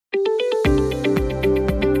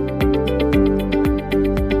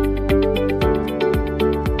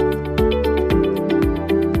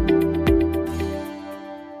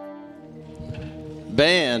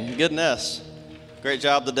Amen. Goodness. Great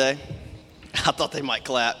job today. I thought they might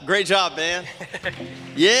clap. Great job, man.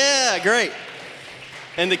 Yeah, great.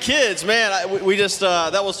 And the kids, man, we just,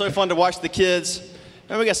 that was so fun to watch the kids.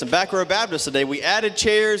 And we got some back row Baptists today. We added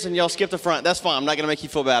chairs and y'all skipped the front. That's fine. I'm not going to make you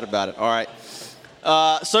feel bad about it. All right.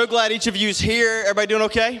 So glad each of you is here. Everybody doing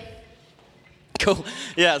okay? Cool.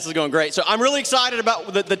 Yeah, this is going great. So I'm really excited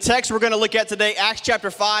about the text we're going to look at today, Acts chapter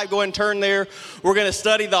 5. Go ahead and turn there. We're going to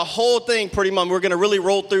study the whole thing pretty much. We're going to really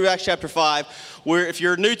roll through Acts chapter 5. If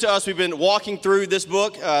you're new to us, we've been walking through this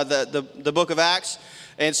book, the book of Acts.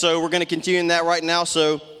 And so we're going to continue in that right now.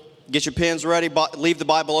 So get your pens ready. Leave the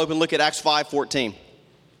Bible open. Look at Acts 5:14.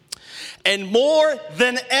 And more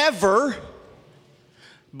than ever,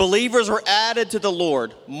 believers were added to the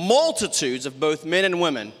Lord, multitudes of both men and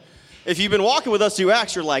women. If you've been walking with us through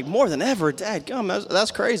Acts, you're like, more than ever, dadgum, that's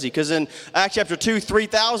crazy. Because in Acts chapter 2,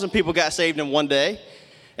 3,000 people got saved in one day.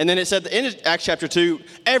 And then it said in Acts chapter 2,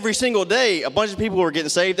 every single day, a bunch of people were getting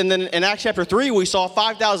saved. And then in Acts chapter 3, we saw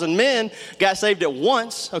 5,000 men got saved at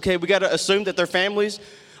once. Okay, we got to assume that their families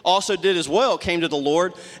also did as well, came to the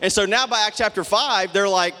Lord. And so now by Acts chapter 5, they're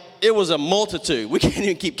like, it was a multitude. We can't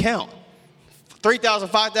even keep count. 3,000,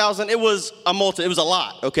 5,000, it was a multitude. It was a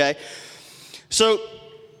lot, okay? So,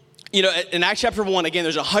 you know, in Acts chapter 1, again,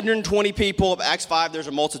 there's 120 people. Acts 5, there's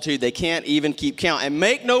a multitude. They can't even keep count. And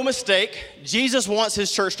make no mistake, Jesus wants his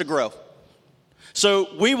church to grow.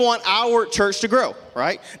 So we want our church to grow,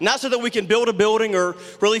 right? Not so that we can build a building or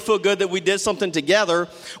really feel good that we did something together.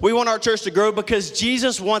 We want our church to grow because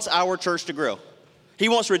Jesus wants our church to grow. He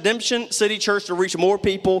wants Redemption City Church to reach more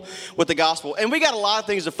people with the gospel. And we got a lot of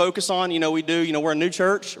things to focus on. You know, we do. You know, we're a new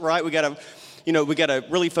church, right? We got to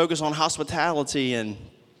really focus on hospitality and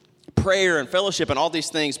prayer and fellowship and all these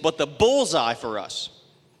things. But the bullseye for us,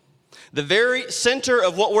 the very center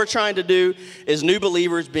of what we're trying to do is new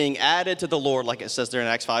believers being added to the Lord, like it says there in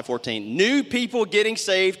Acts 5:14. New people getting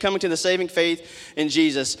saved, coming to the saving faith in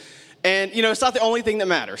Jesus. And, you know, it's not the only thing that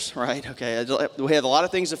matters, right? Okay, we have a lot of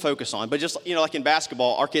things to focus on. But just, you know, like in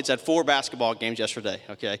basketball, our kids had 4 basketball games yesterday,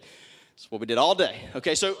 okay? That's what we did all day.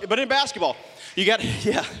 Okay, so, but in basketball, you got,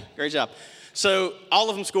 yeah, great job. So all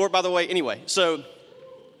of them scored, by the way. Anyway, so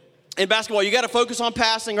in basketball, you got to focus on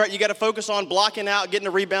passing, right? You got to focus on blocking out, getting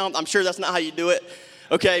a rebound. I'm sure that's not how you do it,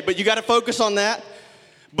 okay? But you got to focus on that.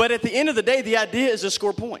 But at the end of the day, the idea is to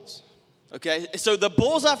score points, okay? So the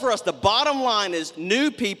bullseye for us, the bottom line is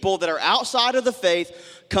new people that are outside of the faith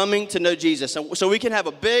coming to know Jesus. So we can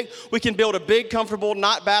build a big, comfortable,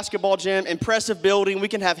 not basketball gym, impressive building. We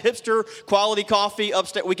can have hipster quality coffee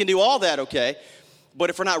upstairs. We can do all that, okay? But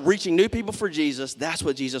if we're not reaching new people for Jesus, that's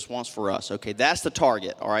what Jesus wants for us, okay? That's the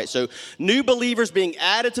target, all right? So new believers being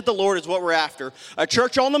added to the Lord is what we're after. A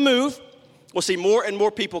church on the move, we'll see more and more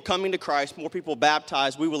people coming to Christ, more people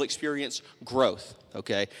baptized. We will experience growth,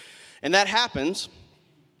 okay? And that happens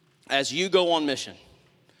as you go on mission.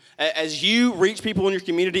 As you reach people in your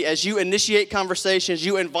community, as you initiate conversations,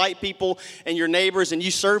 you invite people and your neighbors, and you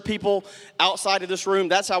serve people outside of this room,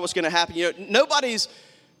 that's how it's going to happen. You know,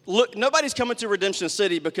 nobody's coming to Redemption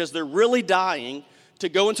City because they're really dying to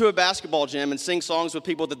go into a basketball gym and sing songs with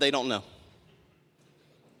people that they don't know.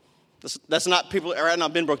 That's not people right now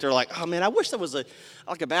in Benbrook. They're like, oh man, I wish there was a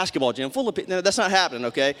basketball gym full of people. No, that's not happening,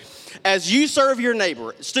 okay? As you serve your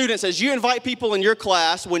neighbor, students, as you invite people in your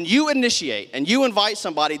class, when you initiate and you invite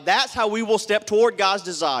somebody, that's how we will step toward God's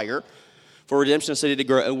desire for Redemption City to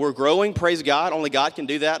grow. And we're growing, praise God. Only God can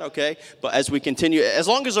do that, okay? But as we continue, as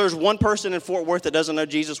long as there's one person in Fort Worth that doesn't know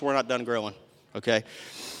Jesus, we're not done growing, okay?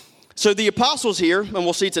 So the apostles here, and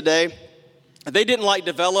we'll see today, they didn't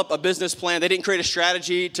develop a business plan. They didn't create a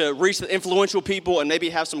strategy to reach the influential people and maybe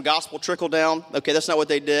have some gospel trickle down. Okay, that's not what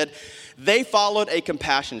they did. They followed a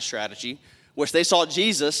compassion strategy, which they saw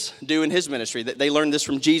Jesus do in his ministry. They learned this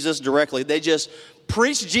from Jesus directly. They just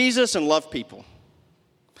preached Jesus and loved people.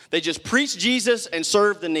 They just preached Jesus and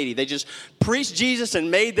served the needy. They just preached Jesus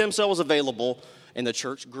and made themselves available, and the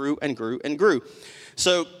church grew and grew and grew.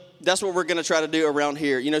 So that's what we're going to try to do around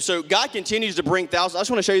here. You know, so God continues to bring thousands. I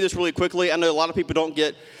just want to show you this really quickly. I know a lot of people don't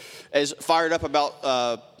get as fired up about,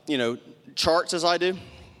 charts as I do.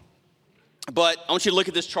 But I want you to look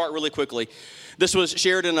at this chart really quickly. This was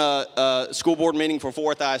shared in a school board meeting for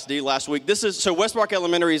Fort Worth ISD last week. So West Park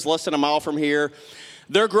Elementary is less than a mile from here.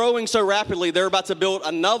 They're growing so rapidly, they're about to build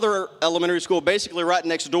another elementary school basically right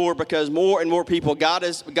next door because more and more people, God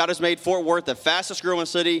has made Fort Worth the fastest growing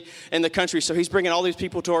city in the country, so he's bringing all these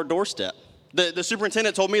people to our doorstep. The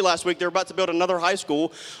superintendent told me last week they're about to build another high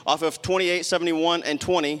school off of 28, 71, and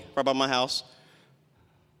 20, right by my house.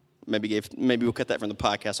 Maybe we'll cut that from the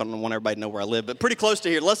podcast. I don't want everybody to know where I live, but pretty close to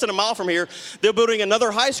here, less than a mile from here. They're building another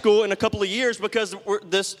high school in a couple of years because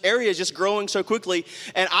this area is just growing so quickly.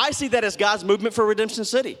 And I see that as God's movement for Redemption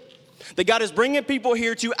City. That God is bringing people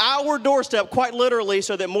here to our doorstep, quite literally,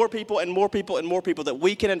 so that more people and more people and more people that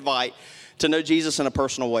we can invite to know Jesus in a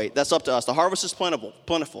personal way. That's up to us. The harvest is plentiful.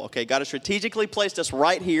 Okay, God has strategically placed us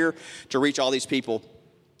right here to reach all these people.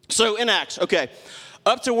 So in Acts, okay,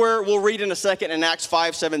 up to where we'll read in a second in Acts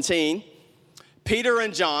 5:17, Peter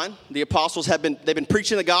and John, the apostles, they've been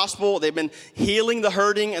preaching the gospel, they've been healing the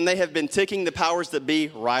hurting, and they have been ticking the powers that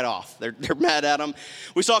be right off. They're mad at them.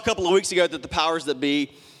 We saw a couple of weeks ago that the powers that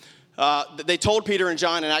be, they told Peter and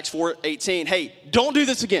John in Acts 4:18, hey, don't do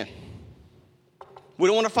this again. We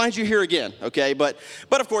don't want to find you here again, okay? But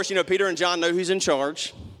of course, Peter and John know who's in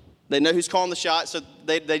charge. They know who's calling the shots, so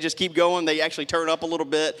they just keep going. They actually turn up a little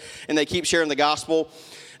bit, and they keep sharing the gospel.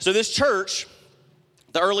 So this church,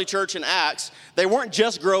 the early church in Acts, they weren't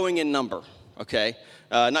just growing in number, okay?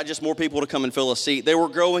 Not just more people to come and fill a seat. They were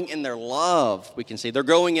growing in their love, we can see. They're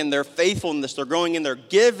growing in their faithfulness. They're growing in their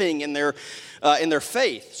giving, in their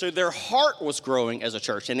faith. So their heart was growing as a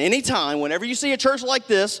church. And anytime, whenever you see a church like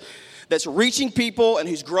this, that's reaching people and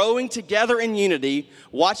who's growing together in unity,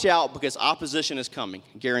 watch out because opposition is coming,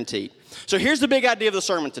 guaranteed. So here's the big idea of the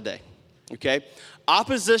sermon today, okay?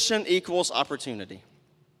 Opposition equals opportunity.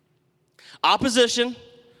 Opposition,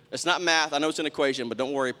 it's not math. I know it's an equation, but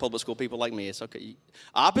don't worry, public school people like me, it's okay.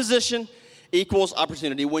 Opposition equals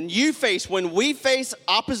opportunity. When we face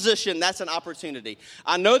opposition, that's an opportunity.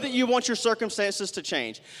 I know that you want your circumstances to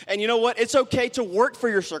change. And you know what? It's okay to work for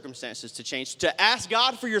your circumstances to change, to ask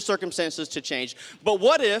God for your circumstances to change. But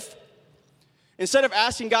what if, instead of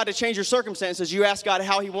asking God to change your circumstances, you ask God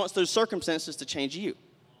how he wants those circumstances to change you?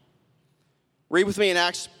 Read with me in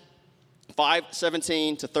Acts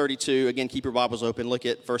 5:17 to 32. Again, keep your Bibles open. Look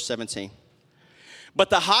at verse 17. But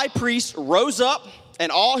the high priest rose up,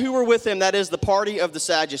 and all who were with him, that is the party of the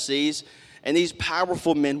Sadducees, and these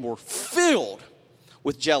powerful men were filled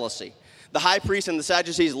with jealousy. The high priest and the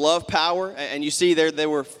Sadducees love power, and you see there they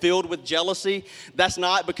were filled with jealousy. That's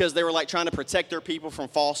not because they were like trying to protect their people from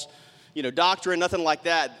false, doctrine, nothing like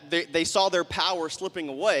that. They saw their power slipping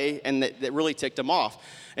away, and that really ticked them off.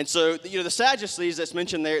 And so, the Sadducees that's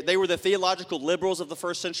mentioned there, they were the theological liberals of the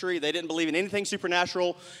first century. They didn't believe in anything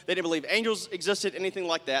supernatural. They didn't believe angels existed, anything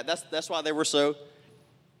like that. That's why they were so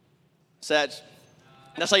sad.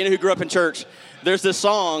 That's how you know who grew up in church. There's this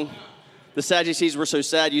song, the Sadducees were so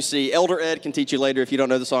sad, you see. Elder Ed can teach you later if you don't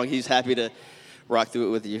know the song. He's happy to rock through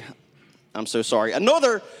it with you. I'm so sorry.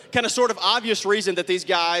 Another kind of sort of obvious reason that these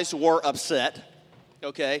guys were upset,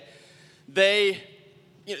 okay,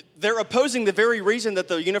 they're opposing the very reason that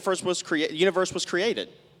the universe was created.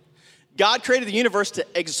 God created the universe to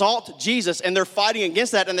exalt Jesus, and they're fighting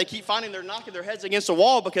against that, and they keep finding they're knocking their heads against the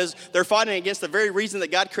wall because they're fighting against the very reason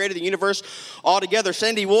that God created the universe altogether.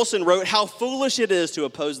 Sandy Wilson wrote, "How foolish it is to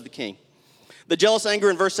oppose the king." The jealous anger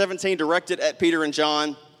in verse 17 directed at Peter and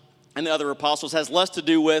John and the other apostles has less to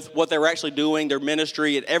do with what they were actually doing, their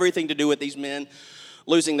ministry, and everything to do with these men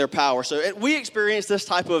losing their power. So we experience this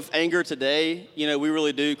type of anger today. We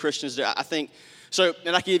really do. Christians do. I think so.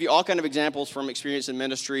 And I can give you all kind of examples from experience in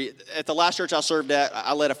ministry. At the last church I served at,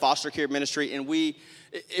 I led a foster care ministry, and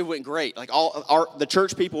it went great. Like the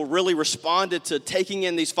church people really responded to taking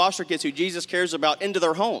in these foster kids who Jesus cares about into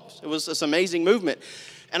their homes. It was this amazing movement.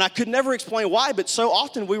 And I could never explain why, but so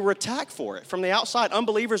often we were attacked for it. From the outside,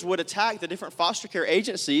 unbelievers would attack the different foster care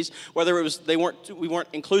agencies, whether it was we weren't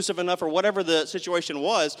inclusive enough or whatever the situation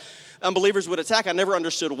was. Unbelievers would attack. I never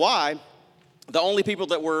understood why. The only people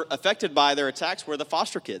that were affected by their attacks were the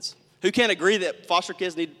foster kids. Who can't agree that foster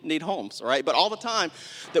kids need homes, right? But all the time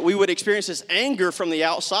that we would experience this anger from the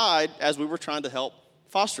outside as we were trying to help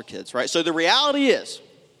foster kids, right? So the reality is,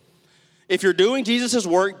 if you're doing Jesus'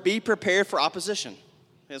 work, be prepared for opposition.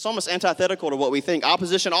 It's almost antithetical to what we think.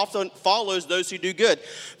 Opposition often follows those who do good.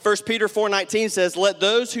 1 Peter 4:19 says, "Let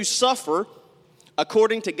those who suffer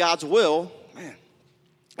according to God's will,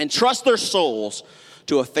 entrust their souls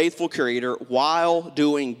to a faithful Creator while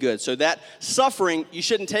doing good." So that suffering, you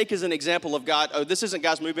shouldn't take as an example of God, oh, this isn't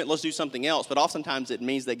God's movement, let's do something else. But oftentimes it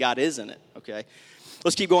means that God is in it, okay?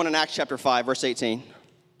 Let's keep going in Acts chapter 5, verse 18.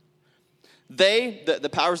 They, the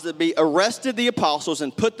powers that be, arrested the apostles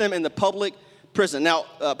and put them in the public prison. Now,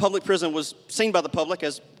 public prison was seen by the public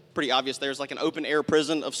as pretty obvious. There's like an open air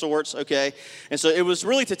prison of sorts, okay? And so it was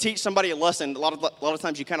really to teach somebody a lesson. A lot of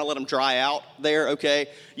times you kind of let them dry out there, okay?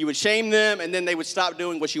 You would shame them, and then they would stop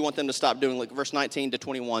doing what you want them to stop doing, like verse 19 to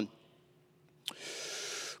 21.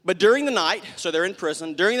 But during the night, so they're in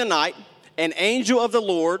prison, during the night, an angel of the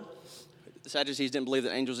Lord Sadducees didn't believe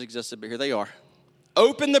that angels existed, but here they are.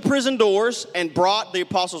 Opened the prison doors and brought the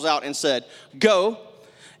apostles out and said, "Go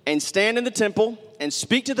and stand in the temple and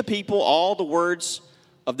speak to the people all the words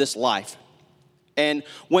of this life." And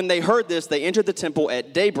when they heard this, they entered the temple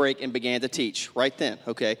at daybreak and began to teach right then,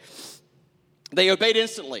 okay? They obeyed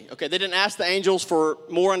instantly, okay? They didn't ask the angels for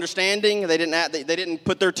more understanding. They didn't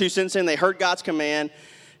put their 2 cents in. They heard God's command,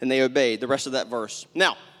 and they obeyed. The rest of that verse.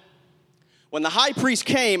 Now, when the high priest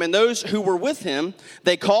came and those who were with him,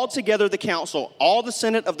 they called together the council, all the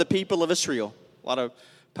senate of the people of Israel. A lot of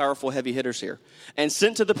powerful heavy hitters here. And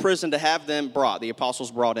sent to the prison to have them brought, the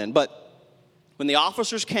apostles brought in. But when the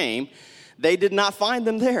officers came, they did not find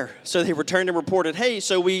them there. So they returned and reported, "Hey,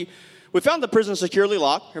 so we found the prison securely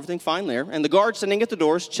locked, everything fine there, and the guards standing at the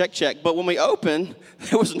doors, check. But when we opened,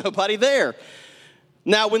 there was nobody there."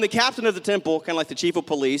 Now, when the captain of the temple, kind of like the chief of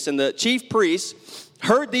police, and the chief priests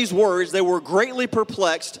heard these words, they were greatly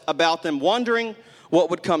perplexed about them, wondering what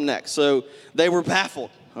would come next. So they were baffled,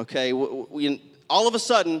 okay? All of a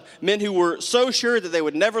sudden, men who were so sure that they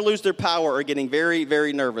would never lose their power are getting very,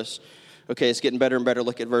 very nervous. Okay, it's getting better and better.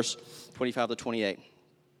 Look at verse 25 to 28.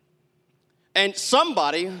 And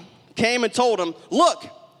somebody came and told him, "Look,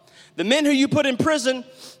 the men who you put in prison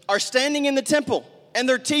are standing in the temple, and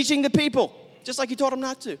they're teaching the people, just like you told them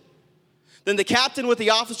not to." Then the captain with the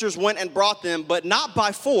officers went and brought them, but not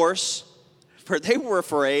by force, for they were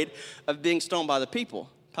afraid of being stoned by the people.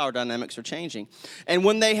 Power dynamics are changing. And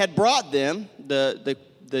when they had brought them,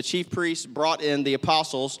 the chief priests brought in the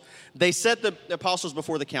apostles, they set the apostles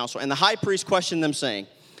before the council. And the high priest questioned them, saying,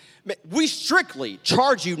 "We strictly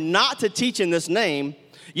charge you not to teach in this name,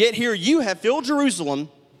 yet here you have filled Jerusalem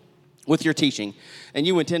with your teaching, and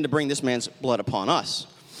you intend to bring this man's blood upon us."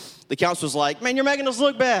 The council was like, "Man, you're making us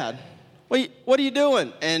look bad. What are you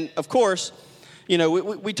doing?" And of course,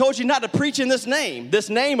 we told you not to preach in this name. This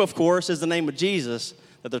name, of course, is the name of Jesus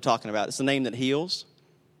that they're talking about. It's the name that heals.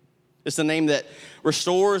 It's the name that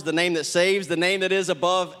restores, the name that saves, the name that is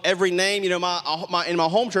above every name. In my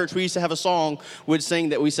home church, we used to have a song we'd sing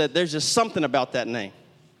that we said, "There's just something about that name."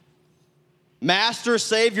 Master,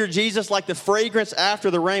 Savior, Jesus, like the fragrance after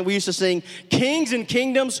the rain. We used to sing, "Kings and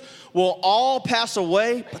kingdoms will all pass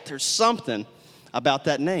away," but there's something about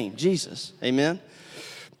that name, Jesus. Amen?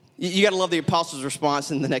 You got to love the apostles'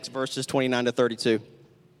 response in the next verses, 29 to 32.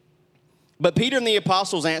 But Peter and the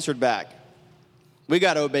apostles answered back, "We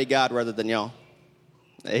got to obey God rather than y'all."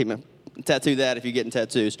 Amen. Tattoo that if you're getting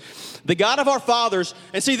tattoos. "The God of our fathers,"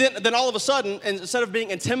 and see, then all of a sudden, instead of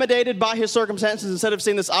being intimidated by his circumstances, instead of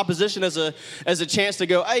seeing this opposition as a chance to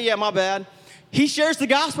go, "Hey, yeah, my bad," he shares the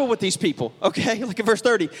gospel with these people, okay? Look at verse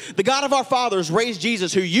 30. "The God of our fathers raised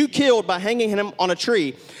Jesus, who you killed by hanging him on a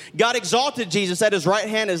tree. God exalted Jesus at his right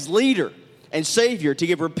hand as leader and Savior to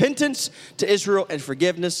give repentance to Israel and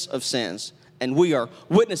forgiveness of sins. And we are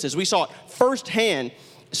witnesses." We saw it firsthand.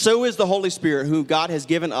 "So is the Holy Spirit, who God has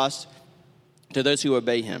given us to those who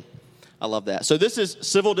obey him." I love that. So this is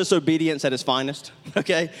civil disobedience at its finest,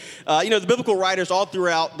 okay? The biblical writers all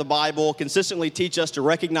throughout the Bible consistently teach us to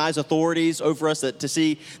recognize authorities over us, to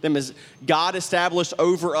see them as God established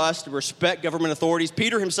over us, to respect government authorities.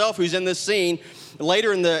 Peter himself, who's in this scene,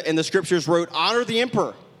 later in the scriptures wrote, "Honor the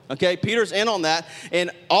emperor." Okay, Peter's in on that.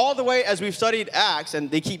 And all the way as we've studied Acts,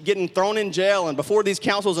 and they keep getting thrown in jail, and before these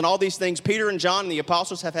councils and all these things, Peter and John and the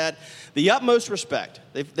apostles have had the utmost respect.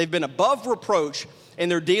 They've been above reproach in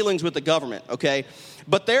their dealings with the government, okay?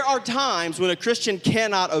 But there are times when a Christian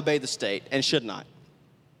cannot obey the state and should not.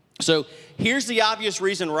 So here's the obvious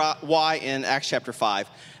reason why in Acts chapter 5,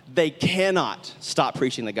 they cannot stop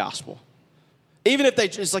preaching the gospel. Even if they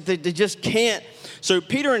just can't. So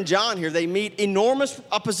Peter and John here, they meet enormous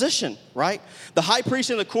opposition, right? The high priest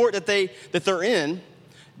in the court that they're in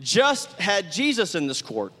just had Jesus in this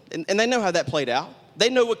court. And they know how that played out. They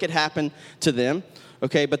know what could happen to them,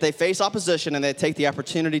 okay? But they face opposition, and they take the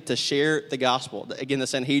opportunity to share the gospel. Again, the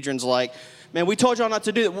Sanhedrin's like, "Man, we told y'all not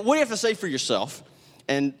to do that. What do you have to say for yourself?"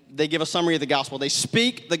 And they give a summary of the gospel. They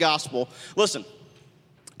speak the gospel. Listen,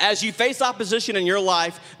 as you face opposition in your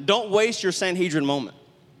life, don't waste your Sanhedrin moment.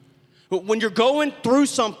 When you're going through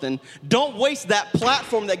something, don't waste that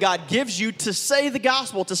platform that God gives you to say the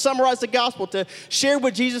gospel, to summarize the gospel, to share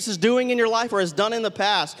what Jesus is doing in your life or has done in the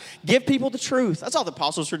past. Give people the truth. That's all the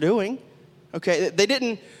apostles are doing. Okay, they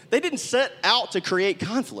didn't set out to create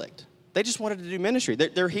conflict. They just wanted to do ministry.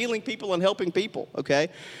 They're healing people and helping people, okay?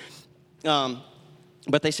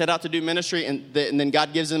 But they set out to do ministry, and then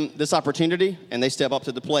God gives them this opportunity, and they step up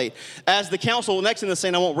to the plate. As the council, next in the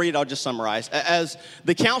scene, I won't read it, I'll just summarize. As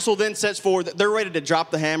the council then sets forward, they're ready to drop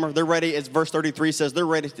the hammer. They're ready, as verse 33 says, they're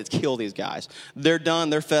ready to kill these guys. They're done,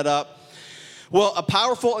 they're fed up. Well, a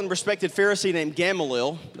powerful and respected Pharisee named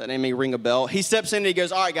Gamaliel, that name may ring a bell, he steps in and he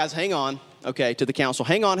goes, all right, guys, hang on, okay, to the council.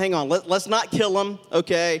 Hang on. Let's not kill him,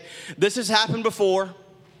 okay? This has happened before,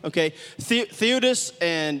 okay? Theudas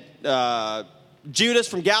and Judas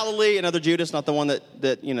from Galilee, another Judas, not the one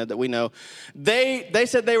that we know. They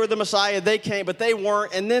said they were the Messiah. They came, but they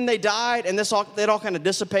weren't. And then they died, and it all kind of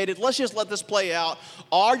dissipated. Let's just let this play out.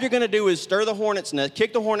 All you're going to do is stir the hornet's nest,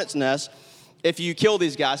 kick the hornet's nest if you kill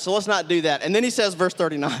these guys. So let's not do that. And then he says, verse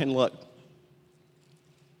 39, look.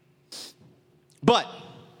 But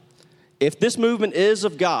if this movement is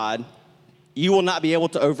of God, you will not be able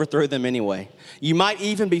to overthrow them anyway. You might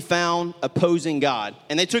even be found opposing God.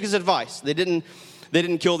 And they took his advice. They didn't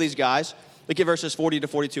kill these guys. Look at verses 40 to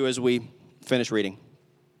 42 as we finish reading.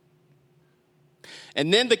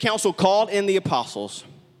 And then the council called in the apostles,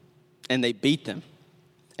 and they beat them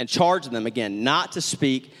and charged them again not to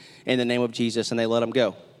speak in the name of Jesus, and they let them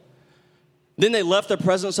go. Then they left the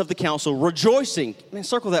presence of the council, rejoicing,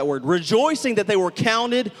 circle that word, rejoicing that they were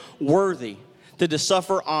counted worthy to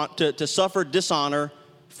suffer dishonor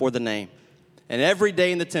for the name. And every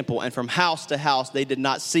day in the temple and from house to house, they did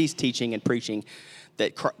not cease teaching and preaching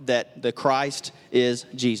that the Christ is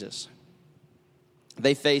Jesus.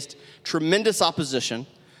 They faced tremendous opposition,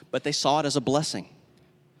 but they saw it as a blessing,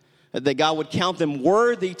 that God would count them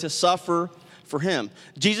worthy to suffer for him.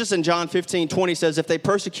 Jesus in John 15:20 says, if they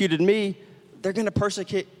persecuted me, they're going to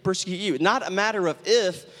persecute you. Not a matter of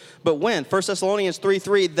if, but when. 1 Thessalonians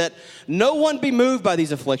 3:3, that no one be moved by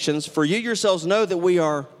these afflictions, for you yourselves know that we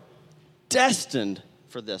are destined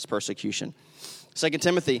for this persecution. 2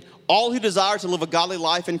 Timothy, all who desire to live a godly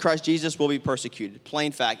life in Christ Jesus will be persecuted.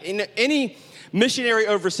 Plain fact. Any missionary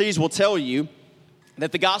overseas will tell you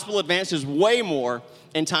that the gospel advances way more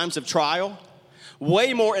in times of trial,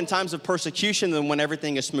 way more in times of persecution than when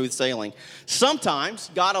everything is smooth sailing.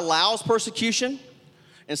 Sometimes God allows persecution,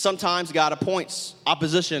 and sometimes God appoints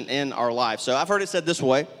opposition in our lives. So I've heard it said this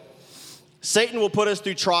way: Satan will put us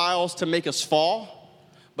through trials to make us fall,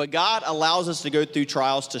 but God allows us to go through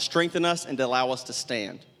trials to strengthen us and to allow us to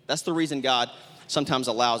stand. That's the reason God sometimes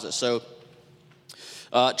allows it. So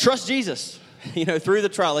trust Jesus, through the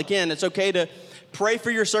trial. Again, it's okay to pray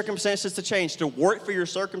for your circumstances to change, to work for your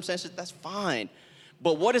circumstances. That's fine.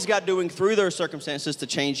 But what is God doing through those circumstances to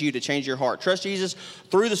change you, to change your heart? Trust Jesus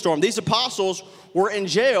through the storm. These apostles were in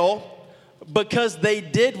jail because they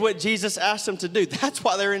did what Jesus asked them to do. That's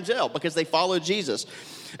why they're in jail, because they followed Jesus.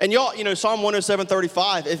 And y'all, Psalm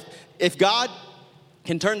 107:35, if God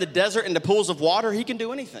can turn the desert into pools of water, he can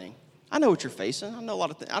do anything. I know what you're facing. I know a lot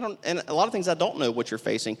of things. And a lot of things I don't know what you're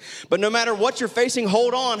facing. But no matter what you're facing,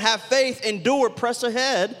 hold on, have faith, endure, press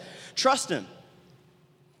ahead, trust him.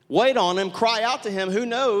 Wait on him, cry out to him. Who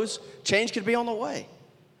knows? Change could be on the way.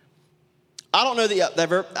 I don't know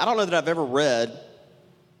that I've ever read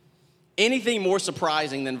anything more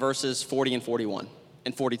surprising than verses 40 and 41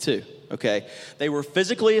 and 42, okay? They were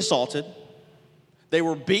physically assaulted. They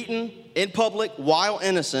were beaten in public while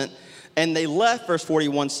innocent. And they left, verse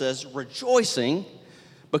 41 says, rejoicing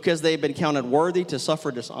because they had been counted worthy to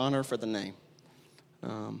suffer dishonor for the name.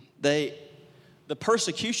 The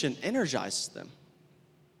persecution energizes them.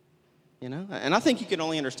 And I think you can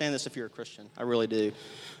only understand this if you're a Christian. I really do.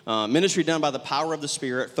 Ministry done by the power of the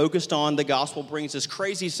Spirit, focused on the gospel, brings this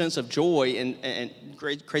crazy sense of joy and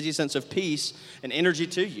crazy sense of peace and energy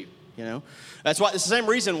to you. That's why it's the same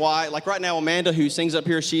reason why, like right now, Amanda, who sings up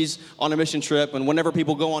here, she's on a mission trip. And whenever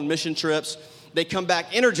people go on mission trips, they come back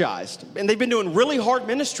energized. And they've been doing really hard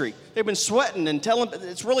ministry. They've been sweating and telling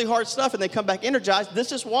it's really hard stuff, and they come back energized.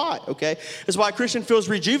 This is why, okay? It's why a Christian feels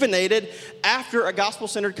rejuvenated after a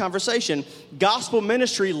gospel-centered conversation. Gospel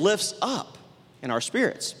ministry lifts up in our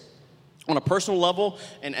spirits on a personal level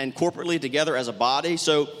and corporately together as a body.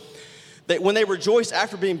 So when they rejoice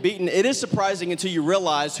after being beaten, it is surprising until you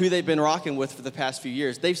realize who they've been rocking with for the past few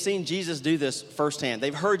years. They've seen Jesus do this firsthand.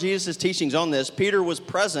 They've heard Jesus' teachings on this. Peter was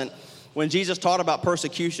present when Jesus taught about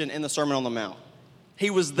persecution in the Sermon on the Mount. He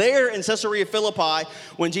was there in Caesarea Philippi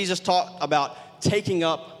when Jesus taught about taking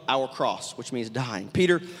up our cross, which means dying.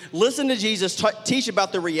 Peter listened to Jesus teach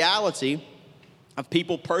about the reality of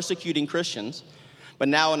people persecuting Christians. But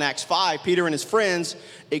now in Acts 5, Peter and his friends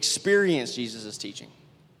experienced Jesus' teaching.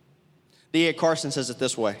 D.A. Carson says it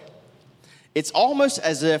this way: it's almost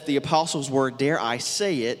as if the apostles were, dare I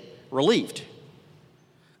say it, relieved.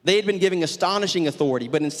 They had been giving astonishing authority,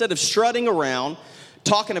 but instead of strutting around,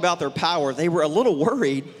 talking about their power, they were a little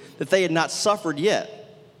worried that they had not suffered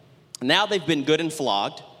yet. Now they've been good and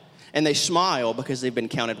flogged, and they smile because they've been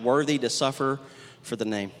counted worthy to suffer for the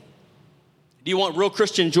name. Do you want real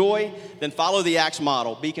Christian joy? Then follow the Acts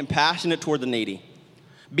model. Be compassionate toward the needy.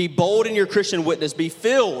 Be bold in your Christian witness. Be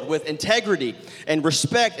filled with integrity and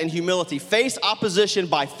respect and humility. Face opposition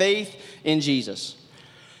by faith in Jesus.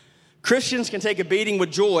 Christians can take a beating with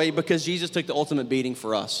joy because Jesus took the ultimate beating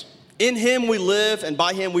for us. In him we live and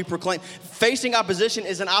by him we proclaim. Facing opposition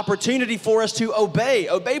is an opportunity for us to obey.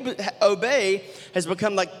 Obey has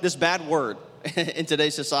become like this bad word in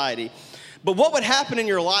today's society. But what would happen in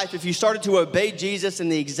your life if you started to obey Jesus in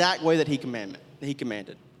the exact way that he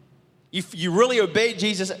commanded? If you really obeyed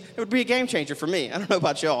Jesus, it would be a game changer for me. I don't know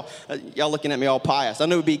about y'all. Y'all looking at me all pious. I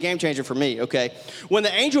know it would be a game changer for me, okay? When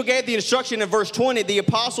the angel gave the instruction in verse 20, the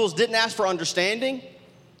apostles didn't ask for understanding.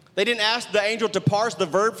 They didn't ask the angel to parse the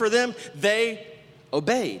verb for them. They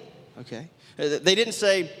obeyed, okay? They didn't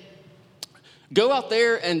say, go out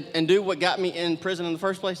there and do what got me in prison in the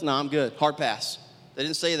first place. No, I'm good. Hard pass. They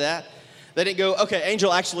didn't say that. They didn't go, okay,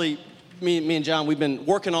 angel, actually, me and John, we've been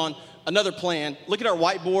working on another plan. Look at our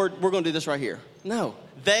whiteboard. We're going to do this right here. No,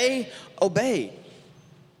 they obeyed.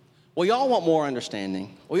 Well, y'all want more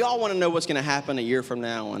understanding. Well, y'all want to know what's going to happen a year from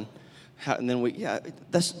now, and then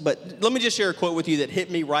but let me just share a quote with you that hit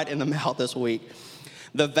me right in the mouth this week.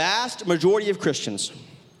 The vast majority of Christians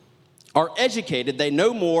are educated. They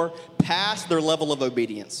know more past their level of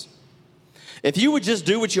obedience. If you would just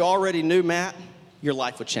do what you already knew, Matt, your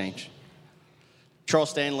life would change.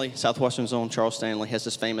 Charles Stanley, Southwestern's own Charles Stanley, has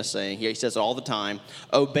this famous saying. He says it all the time,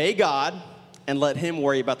 obey God and let him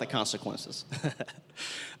worry about the consequences.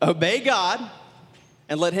 Obey God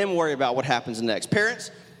and let him worry about what happens next.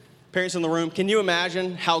 Parents in the room, can you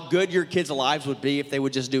imagine how good your kids' lives would be if they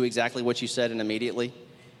would just do exactly what you said and immediately?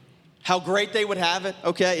 How great they would have it?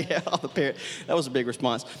 Okay, yeah, that was a big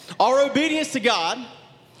response. Our obedience to God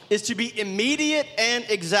is to be immediate and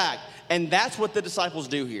exact. And that's what the disciples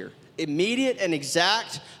do here. Immediate and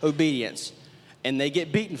exact obedience. And they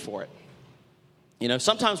get beaten for it. You know,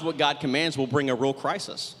 sometimes what God commands will bring a real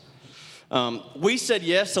crisis. We said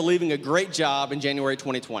yes to leaving a great job in January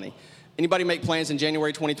 2020. Anybody make plans in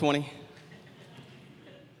January 2020?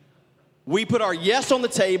 We put our yes on the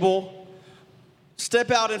table,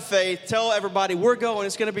 step out in faith, tell everybody we're going,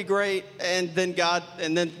 it's going to be great, and then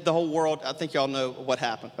the whole world, I think y'all know what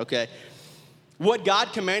happened, okay? What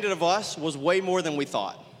God commanded of us was way more than we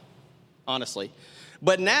thought, honestly.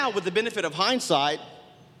 But now, with the benefit of hindsight,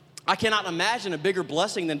 I cannot imagine a bigger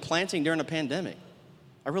blessing than planting during a pandemic.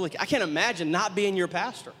 I can't imagine not being your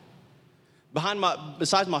pastor.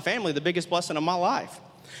 Besides my family, the biggest blessing of my life.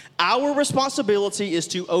 Our responsibility is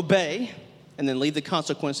to obey and then leave the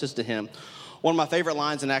consequences to him. One of my favorite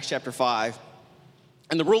lines in Acts chapter 5,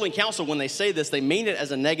 and the ruling council, when they say this, they mean it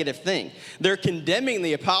as a negative thing. They're condemning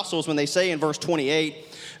the apostles when they say in verse 28,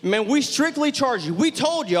 man, we strictly charge you. We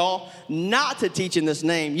told y'all not to teach in this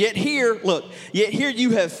name. Yet here you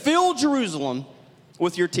have filled Jerusalem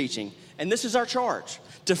with your teaching. And this is our charge,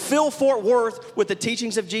 to fill Fort Worth with the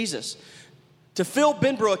teachings of Jesus. To fill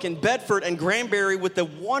Benbrook and Bedford and Granbury with the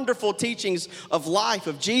wonderful teachings of life,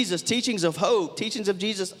 of Jesus, teachings of hope, teachings of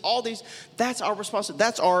Jesus, all these, that's our response.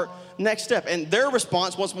 That's our next step. And their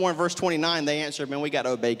response, once more in verse 29, they answered, man, we got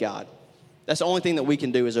to obey God. That's the only thing that we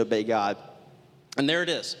can do is obey God. And there it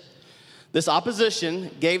is. This opposition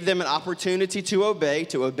gave them an opportunity to obey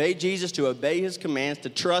Jesus, to obey his commands, to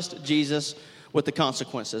trust Jesus with the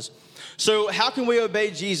consequences. So how can we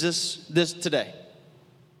obey Jesus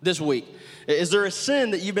this week? Is there a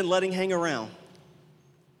sin that you've been letting hang around?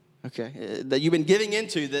 Okay, that you've been giving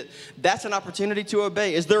into, that's an opportunity to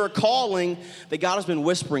obey. Is there a calling that God has been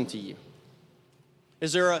whispering to you?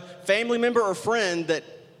 Is there a family member or friend that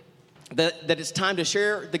it's time to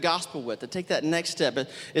share the gospel with, to take that next step?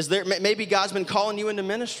 Is there, maybe God's been calling you into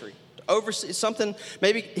ministry, to oversee something,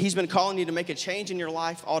 maybe he's been calling you to make a change in your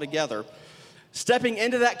life altogether. Stepping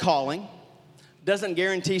into that calling doesn't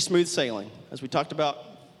guarantee smooth sailing, as we talked about.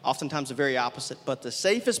 Oftentimes the very opposite, but the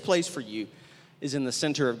safest place for you is in the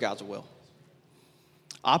center of God's will.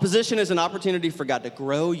 Opposition is an opportunity for God to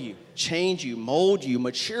grow you, change you, mold you,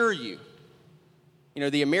 mature you. You know,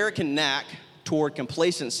 the American knack toward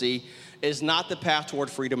complacency is not the path toward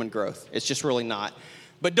freedom and growth. It's just really not.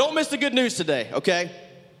 But don't miss the good news today, okay?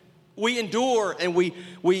 We endure and we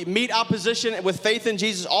meet opposition with faith in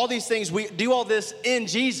Jesus. All these things, we do all this in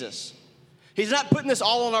Jesus. He's not putting this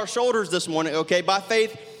all on our shoulders this morning, okay? By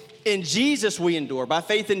faith in Jesus, we endure. By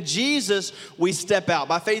faith in Jesus, we step out.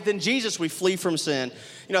 By faith in Jesus, we flee from sin.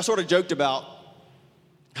 You know, I sort of joked about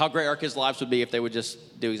how great our kids' lives would be if they would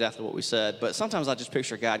just do exactly what we said. But sometimes I just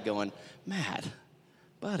picture God going, Matt,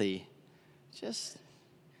 buddy,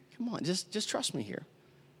 come on, just trust me here.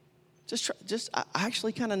 I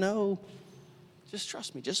actually kind of know. Just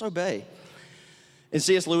trust me. Just obey. In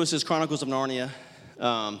C.S. Lewis's Chronicles of Narnia,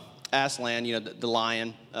 Aslan, the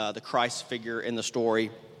lion, the Christ figure in the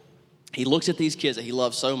story, he looks at these kids that he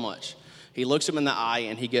loves so much. He looks them in the eye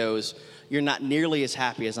and he goes, "You're not nearly as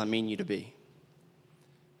happy as I mean you to be."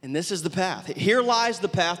 And this is the path. Here lies the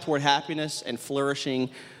path toward happiness and flourishing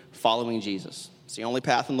following Jesus. It's the only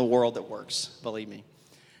path in the world that works, believe me.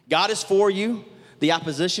 God is for you. The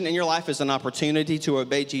opposition in your life is an opportunity to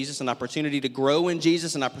obey Jesus, an opportunity to grow in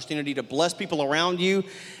Jesus, an opportunity to bless people around you,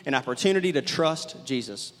 an opportunity to trust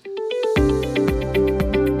Jesus.